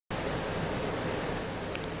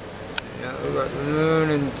Yeah, we got the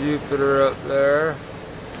moon and Jupiter up there.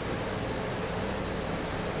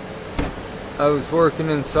 I was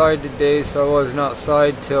working inside today, so I wasn't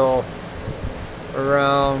outside till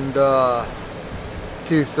around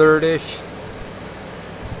 2:30ish.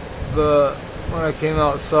 But when I came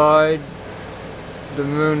outside, the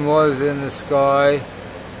moon was in the sky.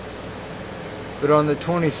 But on the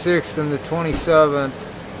 26th and the 27th,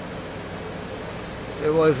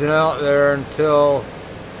 it wasn't out there until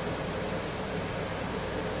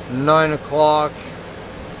 9 o'clock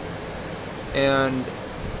and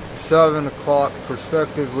 7 o'clock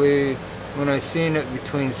respectively, when I seen it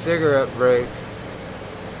between cigarette breaks.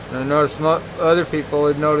 And I noticed other people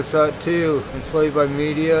had noticed that too. Enslaved by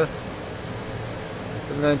Media,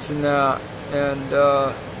 I mentioned that, and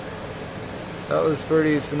that was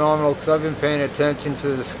pretty phenomenal because I've been paying attention to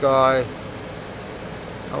the sky.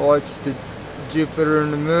 I watched the Jupiter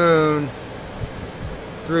and the moon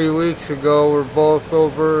 3 weeks ago. We're both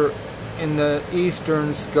over in the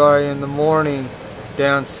eastern sky in the morning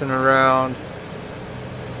dancing around.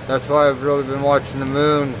 That's why I've really been watching the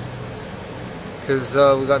moon, because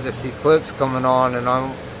we got this eclipse coming on and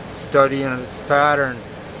I'm studying its pattern,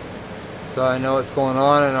 so I know what's going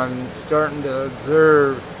on, and I'm starting to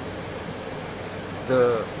observe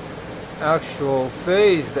the actual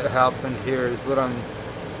phase that happened here is what I'm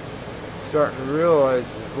starting to realize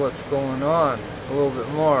is what's going on a little bit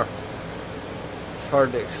more. It's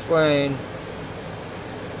hard to explain,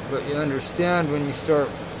 but you understand when you start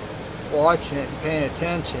watching it and paying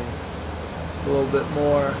attention a little bit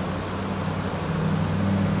more.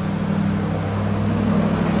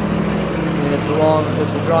 And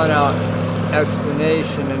it's a drawn out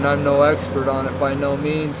explanation, and I'm no expert on it by no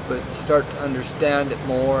means, but you start to understand it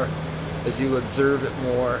more as you observe it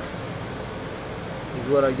more, is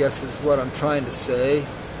what I guess is what I'm trying to say.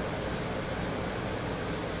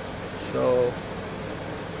 So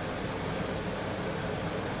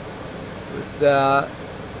with that,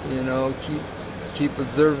 you know, keep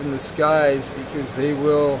observing the skies, because they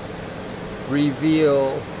will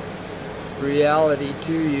reveal reality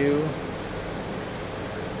to you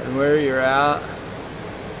and where you're at.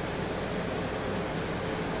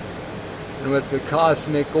 And with the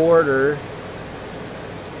cosmic order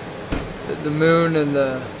that the moon and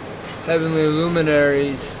the heavenly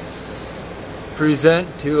luminaries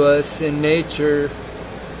present to us in nature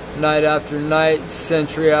night after night,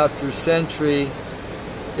 century after century,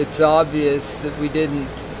 it's obvious that we didn't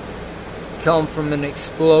come from an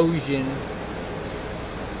explosion,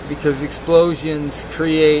 because explosions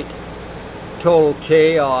create total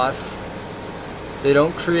chaos. They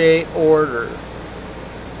don't create order.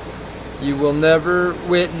 You will never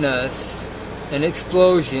witness an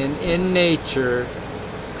explosion in nature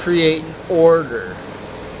create an order.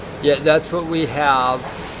 Yet that's what we have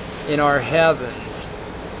in our heavens,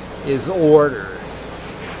 is order.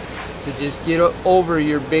 So just get over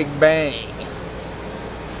your Big Bang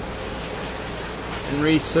and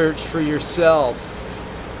research for yourself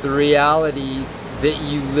the reality that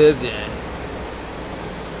you live in,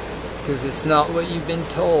 because it's not what you've been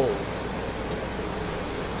told.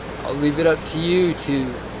 I'll leave it up to you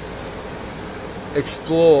to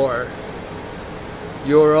explore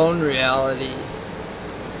your own reality,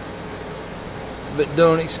 but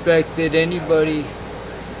don't expect that anybody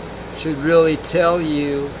should really tell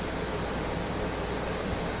you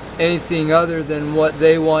anything other than what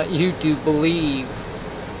they want you to believe,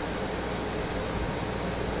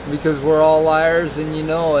 because we're all liars, and you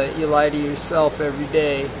know it. You lie to yourself every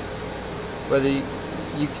day. Whether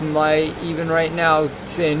you can lie even right now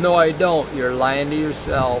saying, no I don't, you're lying to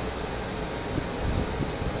yourself.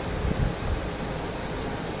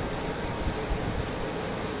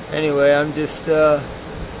 Anyway, I'm just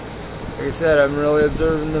like I said, I'm really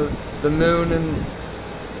observing the moon and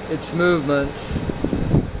its movements,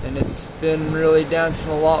 and it's been really dancing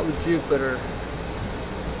a lot with Jupiter.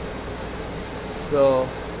 So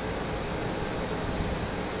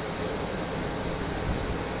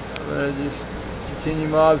I'm going to just continue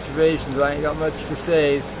my observations. I ain't got much to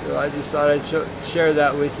say, so I just thought I'd share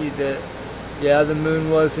that with you, that yeah, the moon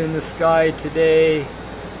was in the sky today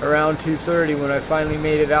around 2:30 when I finally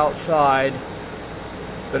made it outside.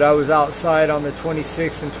 But I was outside on the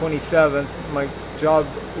 26th and 27th. My job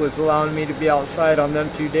was allowing me to be outside on them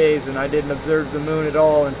 2 days, and I didn't observe the moon at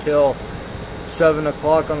all until 7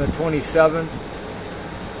 o'clock on the 27th,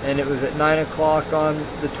 and it was at 9 o'clock on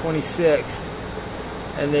the 26th,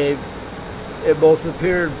 and it both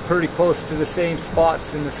appeared pretty close to the same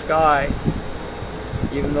spots in the sky,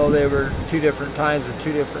 even though they were 2 different times and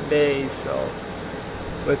 2 different days. So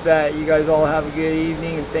with that, you guys all have a good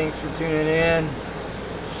evening, and thanks for tuning in.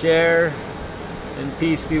 share, and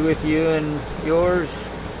peace be with you and yours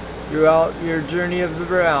throughout your journey of the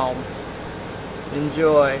realm.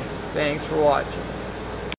 Enjoy. Thanks for watching.